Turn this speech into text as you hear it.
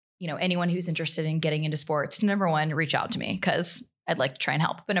anyone who's interested in getting into sports, number one, reach out to me because I'd like to try and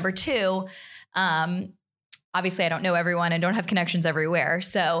help. But number two, obviously I don't know everyone and don't have connections everywhere.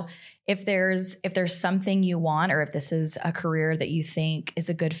 So if there's something you want, or if this is a career that you think is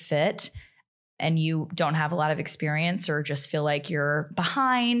a good fit and you don't have a lot of experience or just feel like you're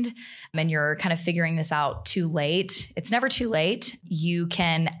behind and you're kind of figuring this out too late, it's never too late. You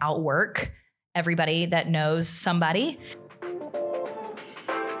can outwork everybody that knows somebody.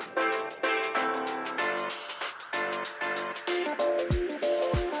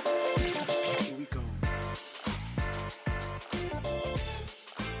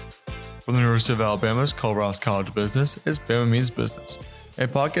 From the University of Alabama's Colorado College of Business is Bama Means Business, a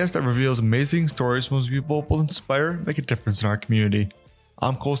podcast that reveals amazing stories from those people both inspire and make a difference in our community.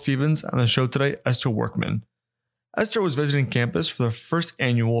 I'm Cole Stevens. On the show today, Esther Workman. Esther was visiting campus for the first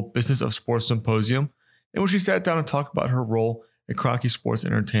annual Business of Sports Symposium, in which she sat down and talked about her role at Kroenke Sports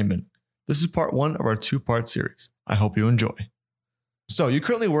Entertainment. This is part one of our two-part series. I hope you enjoy. So you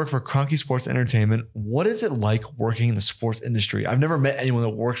currently work for Kroenke Sports Entertainment. What is it like working in the sports industry? I've never met anyone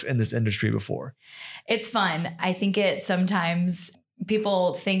that works in this industry before. It's fun. I think sometimes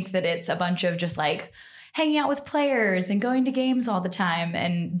people think that it's a bunch of just like hanging out with players and going to games all the time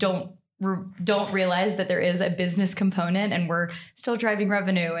and don't realize that there is a business component and we're still driving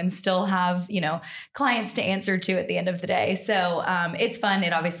revenue and still have, clients to answer to at the end of the day. So it's fun.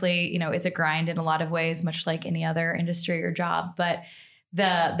 It obviously, is a grind in a lot of ways, much like any other industry or job. But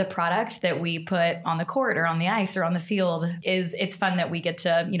the product that we put on the court or on the ice or on the field it's fun that we get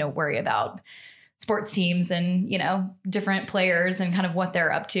to, worry about sports teams and, different players and kind of what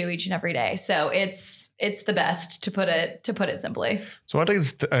they're up to each and every day. So it's the best, to put it simply. So I want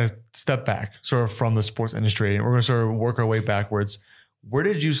to take a step back sort of from the sports industry, and we're going to sort of work our way backwards. Where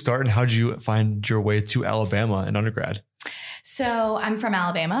did you start and how did you find your way to Alabama in undergrad? So I'm from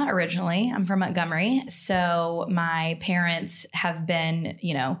Alabama originally. I'm from Montgomery. So my parents have been,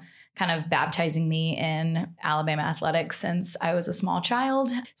 kind of baptizing me in Alabama athletics since I was a small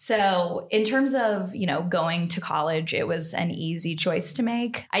child. So in terms of, going to college, it was an easy choice to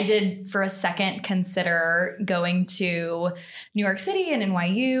make. I did for a second consider going to New York City and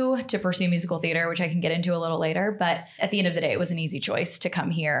NYU to pursue musical theater, which I can get into a little later. But at the end of the day, it was an easy choice to come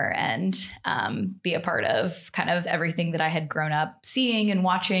here and be a part of kind of everything that I had grown up seeing and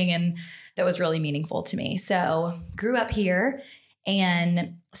watching, and that was really meaningful to me. So grew up here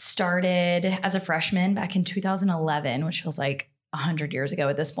and started as a freshman back in 2011, which feels like 100 years ago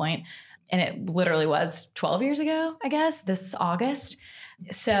at this point. And it literally was 12 years ago, I guess, this August.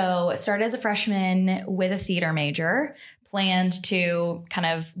 So started as a freshman with a theater major, planned to kind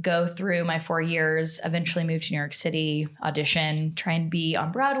of go through my 4 years, eventually move to New York City, audition, try and be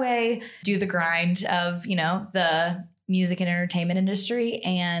on Broadway, do the grind of, the music and entertainment industry.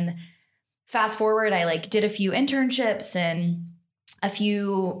 And fast forward, I did a few internships and a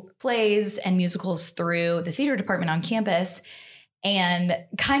few plays and musicals through the theater department on campus, and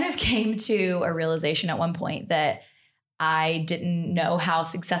kind of came to a realization at one point that I didn't know how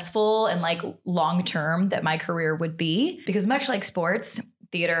successful and long-term that my career would be, because much like sports,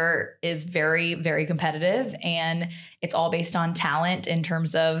 theater is very, very competitive, and it's all based on talent in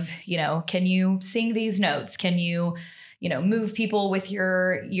terms of, can you sing these notes? Can you move people with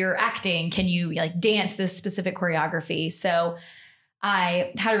your acting? Can you dance this specific choreography? So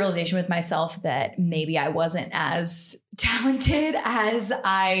I had a realization with myself that maybe I wasn't as talented as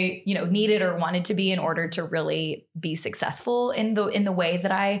I, needed or wanted to be in order to really be successful in the way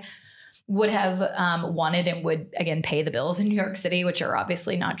that I would have wanted and would, again, pay the bills in New York City, which are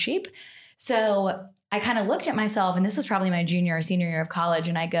obviously not cheap. So I kind of looked at myself, and this was probably my junior or senior year of college,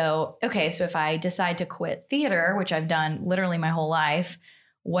 and I go, okay, so if I decide to quit theater, which I've done literally my whole life,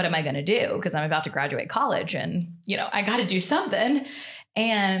 what am I going to do? Because I'm about to graduate college and, I got to do something.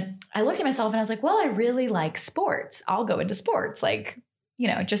 And I looked at myself and I was like, well, I really like sports. I'll go into sports.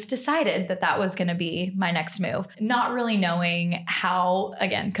 Just decided that was going to be my next move. Not really knowing how,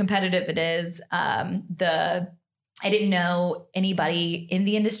 again, competitive it is. I didn't know anybody in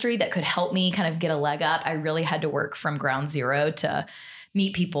the industry that could help me kind of get a leg up. I really had to work from ground zero to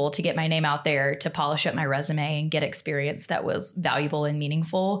meet people, to get my name out there, to polish up my resume and get experience that was valuable and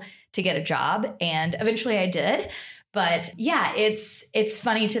meaningful to get a job. And eventually I did. But yeah, it's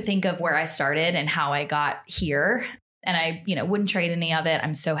funny to think of where I started and how I got here. And I, wouldn't trade any of it.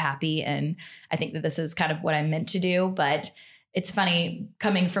 I'm so happy. And I think that this is kind of what I'm meant to do. But it's funny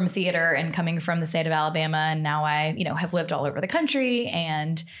coming from theater and coming from the state of Alabama. And now I, have lived all over the country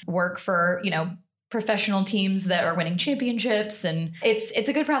and work for, professional teams that are winning championships. And it's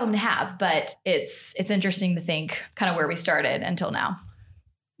a good problem to have, but it's interesting to think kind of where we started until now.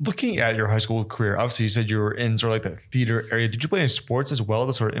 Looking at your high school career, obviously you said you were in sort of like the theater area. Did you play any sports as well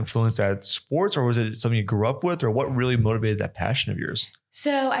to sort of influence that sports, or was it something you grew up with, or what really motivated that passion of yours?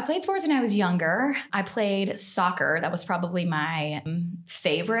 So I played sports when I was younger. I played soccer. That was probably my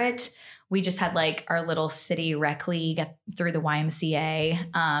favorite. We just had like our little city rec league through the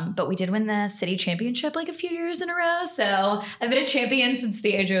YMCA. But we did win the city championship like a few years in a row. So I've been a champion since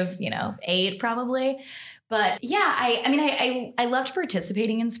the age of, 8 probably. But yeah, I loved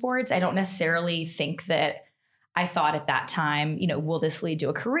participating in sports. I don't necessarily think that I thought at that time, will this lead to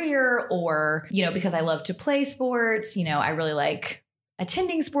a career, or, because I love to play sports, I really like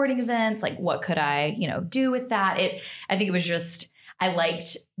attending sporting events. Like what could I, do with that? I think it was just, I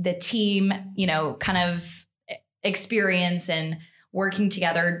liked the team, kind of experience and working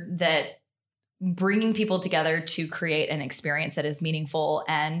together, that bringing people together to create an experience that is meaningful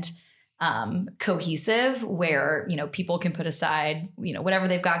and cohesive, where, people can put aside, whatever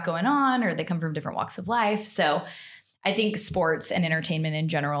they've got going on, or they come from different walks of life. So I think sports and entertainment in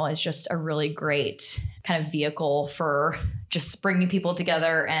general is just a really great kind of vehicle for just bringing people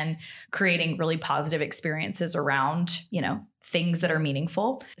together and creating really positive experiences around, things that are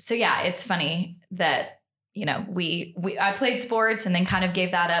meaningful. So yeah, it's funny that, I played sports and then kind of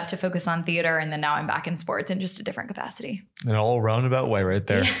gave that up to focus on theater. And then now I'm back in sports in just a different capacity. In an all roundabout way right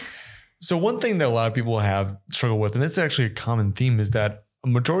there. Yeah. So one thing that a lot of people have struggled with, and it's actually a common theme, is that a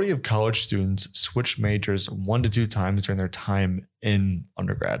majority of college students switch majors 1 to 2 times during their time in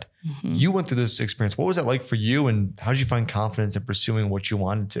undergrad. Mm-hmm. You went through this experience. What was that like for you, and how did you find confidence in pursuing what you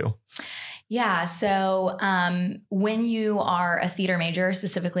wanted to? Yeah. So when you are a theater major,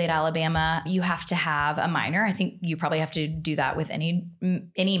 specifically at Alabama, you have to have a minor. I think you probably have to do that with any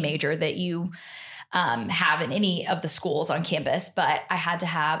major that you have in any of the schools on campus, but I had to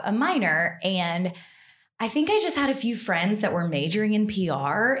have a minor. And I think I just had a few friends that were majoring in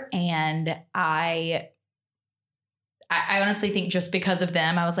PR, and I honestly think just because of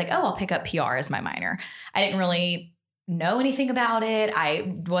them, I was like, oh, I'll pick up PR as my minor. I didn't really know anything about it.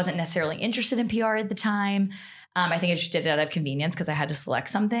 I wasn't necessarily interested in PR at the time. I think I just did it out of convenience because I had to select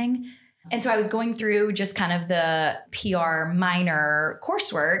something. And so I was going through just kind of the PR minor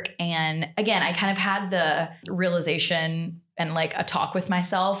coursework. And again, I kind of had the realization and like a talk with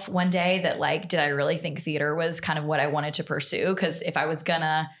myself one day that like, did I really think theater was kind of what I wanted to pursue? Because if I was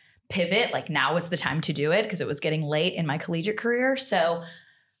gonna pivot, like now was the time to do it, because it was getting late in my collegiate career. So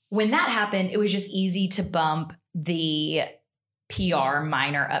when that happened, it was just easy to bump the PR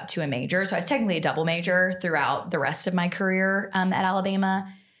minor up to a major. So I was technically a double major throughout the rest of my career at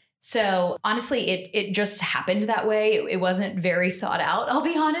Alabama. So honestly, it just happened that way. It wasn't very thought out, I'll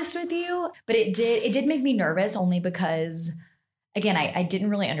be honest with you. But it did make me nervous, only because, again, I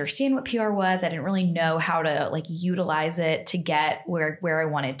didn't really understand what PR was. I didn't really know how to like utilize it to get where I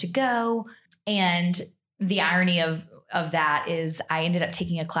wanted to go. And the irony of that is I ended up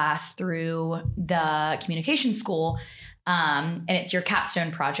taking a class through the communication school, and it's your capstone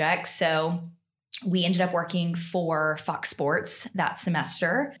project. So we ended up working for Fox Sports that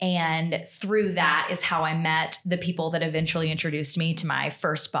semester. And through that is how I met the people that eventually introduced me to my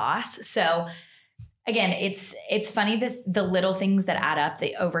first boss. So again, it's funny that the little things that add up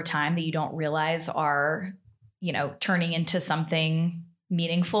that over time that you don't realize are, turning into something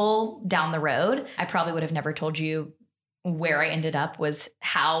meaningful down the road. I probably would have never told you where I ended up was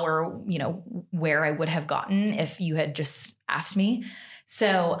how, or, where I would have gotten if you had just asked me.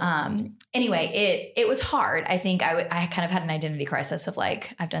 So anyway, it was hard. I think I kind of had an identity crisis of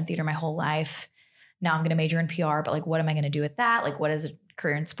like, I've done theater my whole life. Now I'm going to major in PR, but like, what am I going to do with that? Like, what does a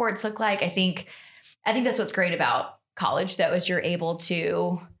career in sports look like? I think that's what's great about college, though, is you're able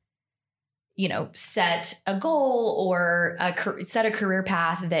to, set a goal or set a career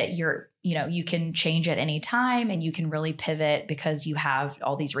path that you can change at any time, and you can really pivot because you have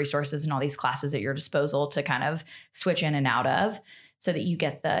all these resources and all these classes at your disposal to kind of switch in and out of, so that you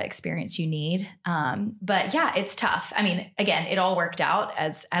get the experience you need. But yeah, it's tough. I mean, again, it all worked out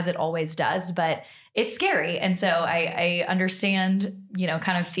as it always does, but it's scary. And so I understand,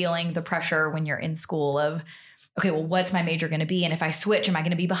 kind of feeling the pressure when you're in school of, okay, well, what's my major going to be? And if I switch, am I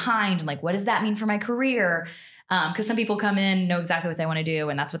going to be behind? And like, what does that mean for my career? Because some people come in, know exactly what they want to do,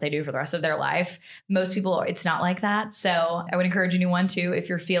 and that's what they do for the rest of their life. Most people, it's not like that. So I would encourage anyone to, if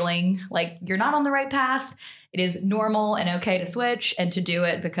you're feeling like you're not on the right path, it is normal and okay to switch and to do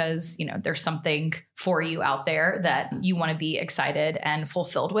it because, there's something for you out there that you want to be excited and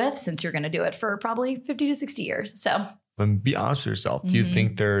fulfilled with, since you're going to do it for probably 50 to 60 years. So be honest with yourself. Do you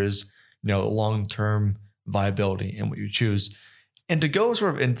think there is, long-term viability in what you choose? And to go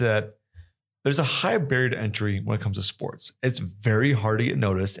sort of into that, There's a high barrier to entry when it comes to sports. It's very hard to get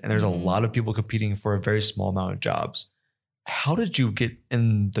noticed, and there's a lot of people competing for a very small amount of jobs. How did you get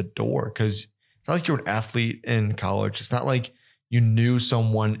in the door? Because it's not like you're an athlete in college. It's not like you knew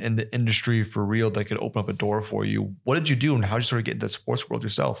someone in the industry for real that could open up a door for you. What did you do, and how did you sort of get into the sports world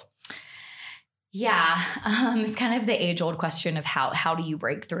yourself? Yeah, it's kind of the age-old question of how do you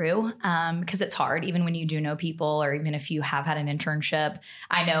break through? Because it's hard, even when you do know people, or even if you have had an internship.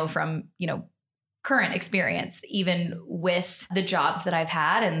 I know from, current experience, even with the jobs that I've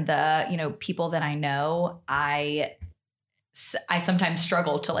had and the, people that I know, I sometimes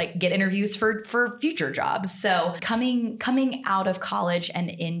struggle to like get interviews for future jobs. So coming out of college and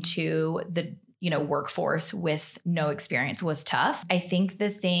into the, workforce with no experience was tough. I think the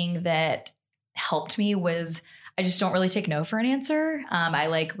thing that helped me was I just don't really take no for an answer.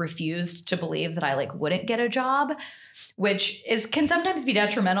 I refused to believe that I wouldn't get a job, which can sometimes be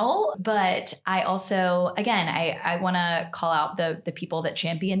detrimental. But I also, again, I want to call out the people that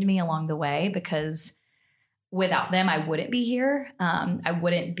championed me along the way, because without them, I wouldn't be here. I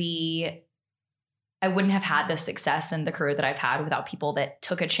wouldn't have had the success and the career that I've had without people that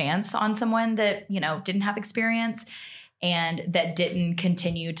took a chance on someone that, didn't have experience, and that didn't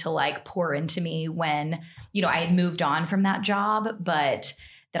continue to pour into me when, I had moved on from that job, but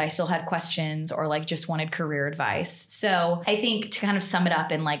that I still had questions or just wanted career advice. So I think to kind of sum it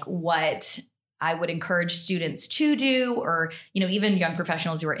up in what I would encourage students to do, or, even young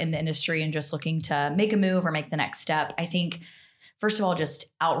professionals who are in the industry and just looking to make a move or make the next step. I think, first of all,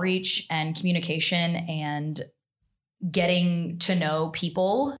 just outreach and communication and getting to know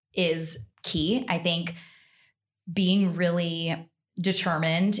people is key. I think being really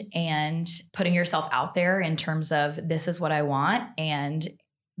determined and putting yourself out there in terms of, this is what I want, and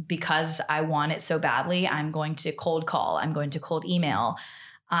because I want it so badly, I'm going to cold call, I'm going to cold email,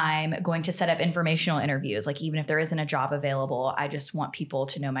 I'm going to set up informational interviews. Even if there isn't a job available, I just want people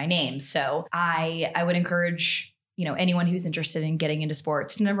to know my name. So I would encourage, anyone who's interested in getting into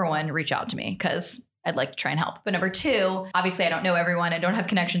sports, number one, reach out to me, because I'd like to try and help. But number two, obviously I don't know everyone. I don't have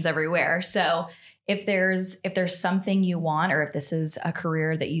connections everywhere. So if there's something you want, or if this is a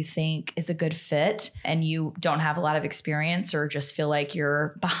career that you think is a good fit and you don't have a lot of experience, or just feel like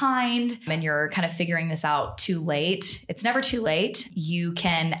you're behind and you're kind of figuring this out too late, it's never too late. You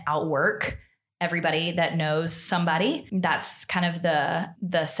can outwork everybody that knows somebody. That's kind of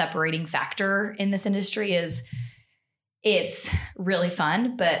the separating factor in this industry. Is it's really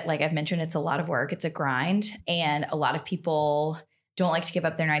fun, but like I've mentioned, it's a lot of work. It's a grind, and a lot of people don't like to give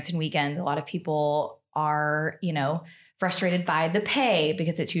up their nights and weekends. A lot of people are, frustrated by the pay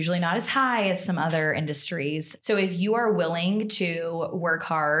because it's usually not as high as some other industries. So if you are willing to work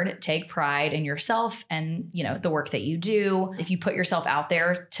hard, take pride in yourself and, the work that you do, if you put yourself out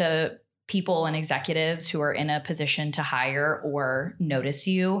there to people and executives who are in a position to hire or notice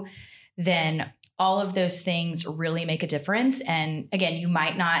you, then all of those things really make a difference. And again, you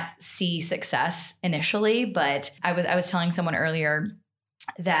might not see success initially, but I was telling someone earlier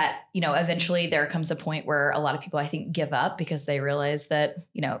that, eventually there comes a point where a lot of people, I think, give up because they realize that,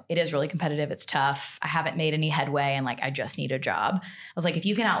 it is really competitive. It's tough. I haven't made any headway, and I just need a job. I was like, if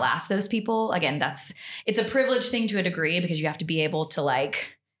you can outlast those people, again, it's a privileged thing to a degree, because you have to be able to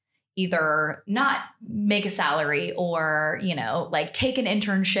either not make a salary, or, take an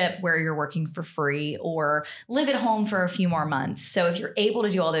internship where you're working for free, or live at home for a few more months. So if you're able to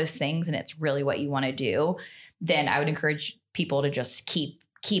do all those things and it's really what you want to do, then I would encourage people to just keep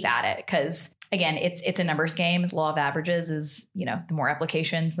at it. Because again, it's a numbers game. The law of averages is, the more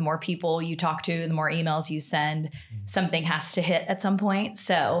applications, the more people you talk to, the more emails you send, something has to hit at some point.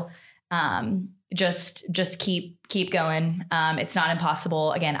 So, just keep going. It's not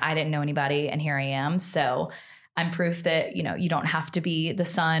impossible. Again, I didn't know anybody, and here I am. So I'm proof that, you don't have to be the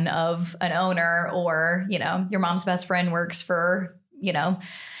son of an owner, or, your mom's best friend works for,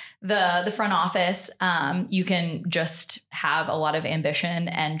 the front office. You can just have a lot of ambition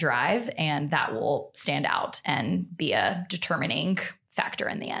and drive, and that will stand out and be a determining factor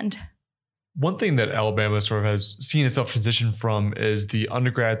in the end. One thing that Alabama sort of has seen itself transition from is the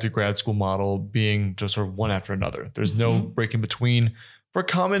undergrad to grad school model being just sort of one after another. There's no break in between. For a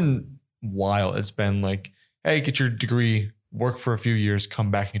common while, it's been like, hey, get your degree, work for a few years, come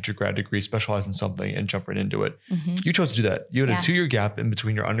back and get your grad degree, specialize in something, and jump right into it. You chose to do that. You had a 2-year gap in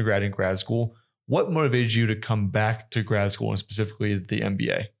between your undergrad and grad school. What motivated you to come back to grad school, and specifically the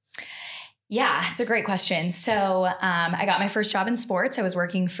MBA? Yeah, it's a great question. So I got my first job in sports. I was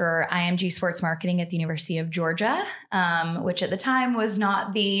working for IMG Sports Marketing at the University of Georgia, which at the time was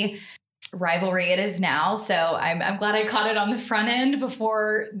not the rivalry it is now. So I'm glad I caught it on the front end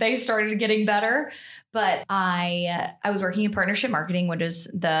before they started getting better. But I was working in partnership marketing, which is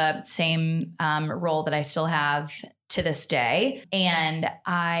the same role that I still have to this day. And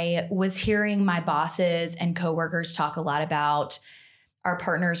I was hearing my bosses and coworkers talk a lot about our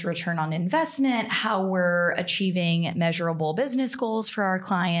partners' return on investment, how we're achieving measurable business goals for our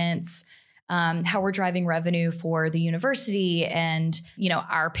clients, how we're driving revenue for the university and,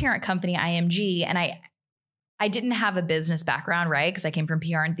 our parent company, IMG. And I didn't have a business background, right? Because I came from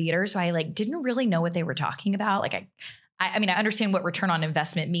PR and theater. So I didn't really know what they were talking about. I understand what return on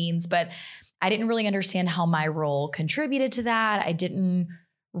investment means, but I didn't really understand how my role contributed to that. I didn't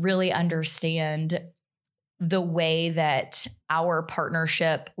really understand the way that our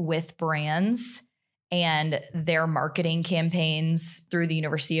partnership with brands and their marketing campaigns through the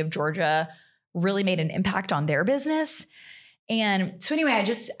University of Georgia really made an impact on their business. And so anyway,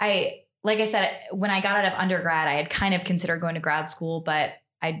 like I said, when I got out of undergrad, I had kind of considered going to grad school, but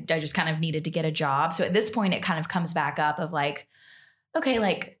I just kind of needed to get a job. So at this point, it kind of comes back up of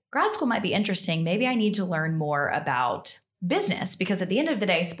okay, grad school might be interesting. Maybe I need to learn more about business, because at the end of the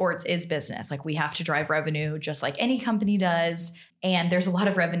day, sports is business. We have to drive revenue just like any company does. And there's a lot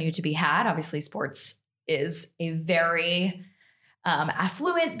of revenue to be had. Obviously, sports is a very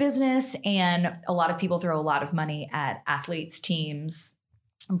affluent business, and a lot of people throw a lot of money at athletes, teams,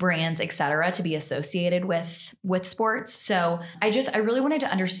 brands, et cetera, to be associated with sports. So I really wanted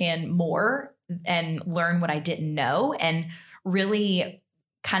to understand more and learn what I didn't know, and really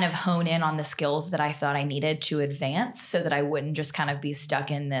kind of hone in on the skills that I thought I needed to advance, so that I wouldn't just kind of be stuck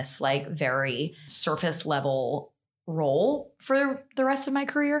in this very surface level role for the rest of my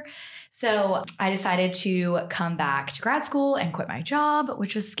career. So I decided to come back to grad school and quit my job,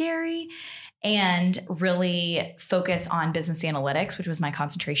 which was scary, and really focus on business analytics, which was my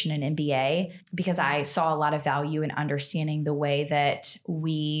concentration in MBA, because I saw a lot of value in understanding the way that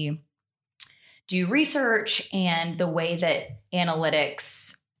we do research and the way that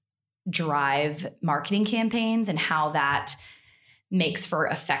analytics drive marketing campaigns, and how that makes for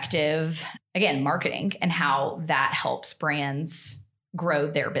effective, again, marketing, and how that helps brands grow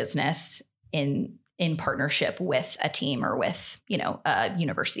their business in partnership with a team or with, a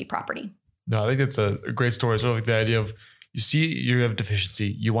university property. No, I think that's a great story. Sort of the idea of, you see you have a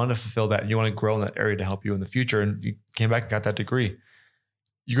deficiency, you want to fulfill that, and you want to grow in that area to help you in the future. And you came back and got that degree.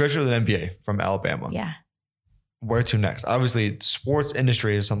 You graduated with an MBA from Alabama. Yeah. Where to next? Obviously, sports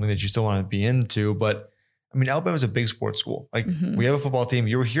industry is something that you still want to be into, but Alabama is a big sports school. We have a football team.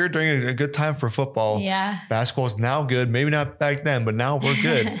 You were here during a good time for football. Yeah. Basketball is now good. Maybe not back then, but now we're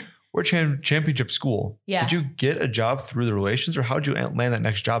good. We're a championship school. Yeah. Did you get a job through the relations, or how did you land that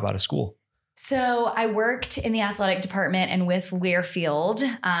next job out of school? So I worked in the athletic department and with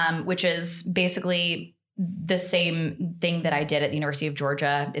Learfield, which is basically the same thing that I did at the University of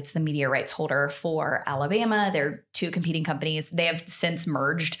Georgia. It's the media rights holder for Alabama. They're two competing companies. They have since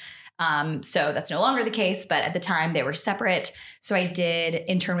merged. So that's no longer the case, but at the time they were separate. So I did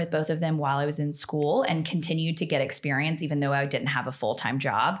intern with both of them while I was in school and continued to get experience, even though I didn't have a full-time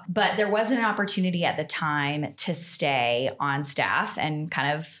job. But there wasn't an opportunity at the time to stay on staff and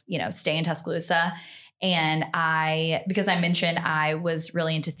kind of, stay in Tuscaloosa. And because I mentioned I was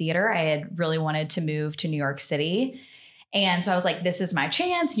really into theater, I had really wanted to move to New York City. And so I was like, this is my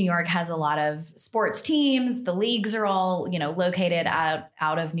chance. New York has a lot of sports teams. The leagues are all, located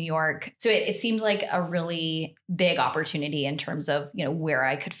out of New York. So it seemed like a really big opportunity in terms of, where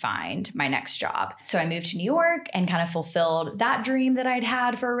I could find my next job. So I moved to New York and kind of fulfilled that dream that I'd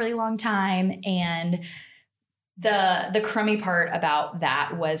had for a really long time. And the crummy part about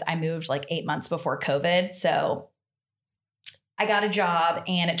that was I moved 8 months before COVID. So I got a job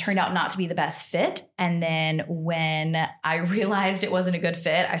and it turned out not to be the best fit. And then when I realized it wasn't a good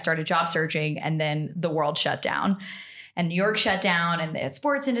fit, I started job searching, and then the world shut down and New York shut down and the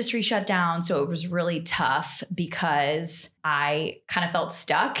sports industry shut down. So it was really tough because I kind of felt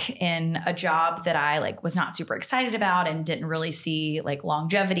stuck in a job that I was not super excited about and didn't really see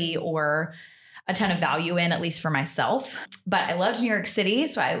longevity or a ton of value in, at least for myself. But I loved New York City.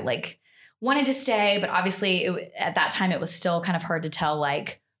 So I wanted to stay, but obviously at that time it was still kind of hard to tell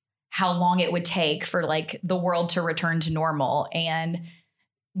how long it would take for the world to return to normal. And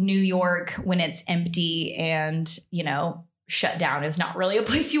New York, when it's empty and, shut down, is not really a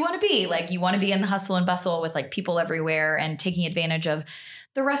place you want to be. You want to be in the hustle and bustle with people everywhere and taking advantage of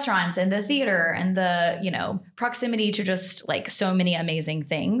the restaurants and the theater and the, proximity to just so many amazing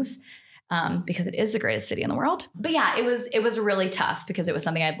things. Because it is the greatest city in the world. But yeah, it was really tough because it was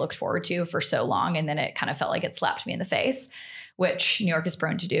something I'd looked forward to for so long. And then it kind of felt like it slapped me in the face which New York is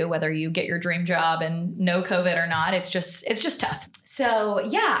prone to do, whether you get your dream job and no COVID or not. It's just tough. So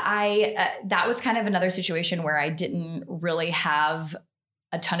yeah, that was kind of another situation where I didn't really have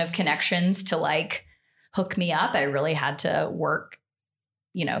a ton of connections to like hook me up. I really had to work,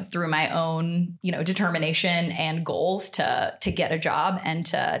 through my own, determination and goals to get a job and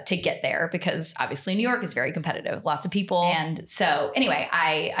to get there, because obviously New York is very competitive, lots of people. And so anyway,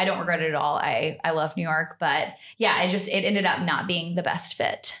 I don't regret it at all. I love New York, but yeah, it ended up not being the best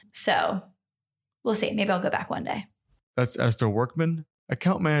fit. So we'll see. Maybe I'll go back one day. That's Esther Workman,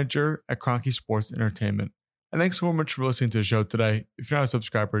 account manager at Kroenke Sports Entertainment. And thanks so much for listening to the show today. If you're not a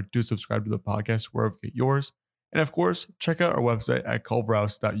subscriber, do subscribe to the podcast wherever you get yours. And of course, check out our website at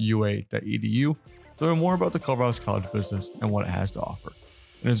culverhouse.ua.edu to learn more about the Culverhouse College business and what it has to offer.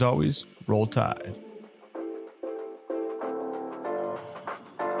 And as always, roll tide.